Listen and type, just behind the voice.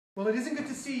Well, it isn't good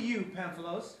to see you,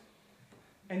 Pamphilos.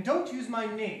 And don't use my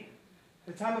name.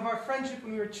 The time of our friendship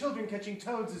when we were children catching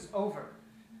toads is over.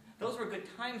 Those were good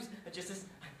times, Aegisthus.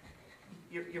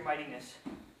 Your mightiness.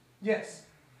 Yes.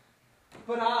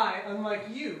 But I, unlike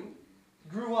you,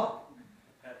 grew up.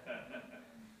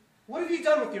 What have you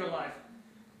done with your life?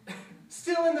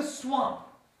 Still in the swamp.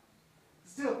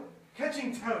 Still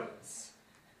catching toads.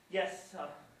 Yes,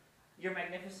 your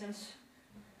magnificence.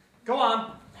 Go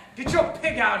on. Get your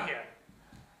pig out here.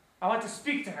 I want to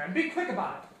speak to her, and be quick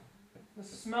about it. The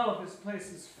smell of this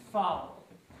place is foul.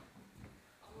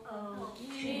 O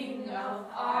King of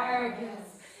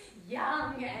Argus,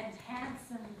 young and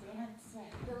handsome dancer.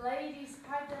 The ladies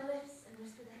part their lips and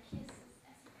whisper their kisses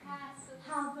as he passes.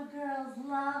 How the girls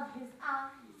love his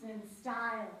eyes and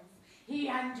styles. He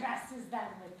undresses them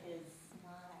with his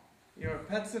smile. Your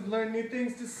pets have learned new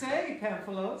things to say,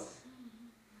 Pamphilos.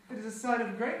 It is a sign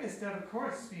of greatness to have a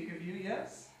chorus speak of you,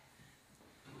 yes?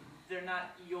 They're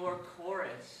not your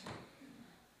chorus.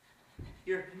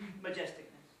 Your majesticness.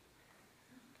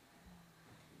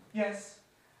 Yes.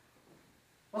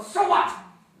 Well, so what?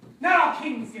 Not all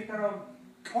kings get their own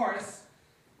chorus.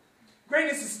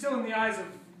 Greatness is still in the eyes of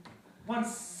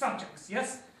one's subjects,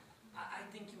 yes? I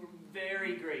think you were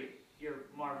very great, your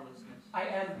marvelousness. I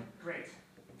am great,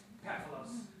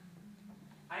 Pamphilos.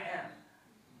 I am.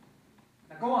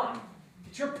 Now go on.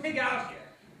 Get your pig out here.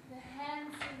 The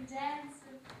handsome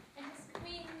dancer and his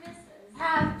queen misses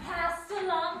Have passed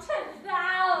along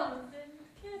 10,000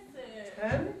 kisses.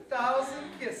 10,000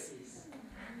 kisses.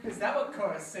 Is that what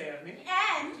chorus say of me?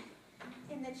 And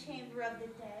in the chamber of the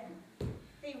dead,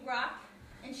 they rock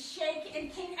and shake in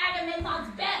King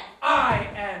Agamemnon's bed. I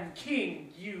am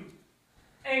king, you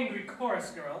angry chorus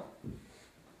girl.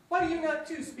 Why do you not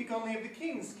too speak only of the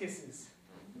king's kisses?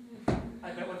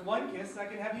 I bet with one kiss I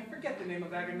can have you forget the name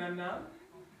of Agamemnon.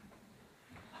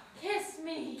 Kiss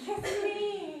me, kiss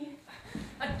me.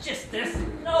 Aegisthus,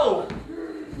 no!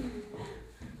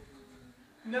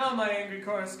 Now, my angry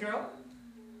chorus girl,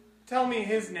 tell me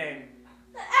his name.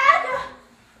 Aga!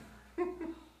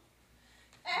 You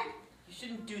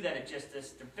shouldn't do that,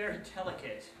 Aegisthus. They're very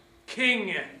delicate.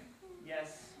 King.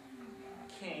 Yes,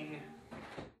 king.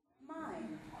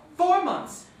 Mine. 4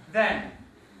 months, then.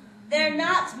 They're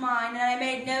not mine, and I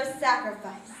made no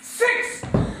sacrifice. 6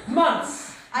 months.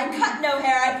 I cut no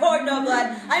hair, I poured no blood.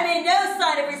 I made no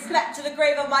sign of respect to the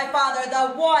grave of my father,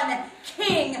 the one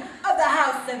king of the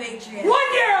house of Atreus.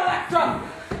 1 year, Electra!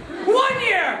 1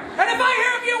 year! And if I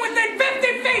hear of you with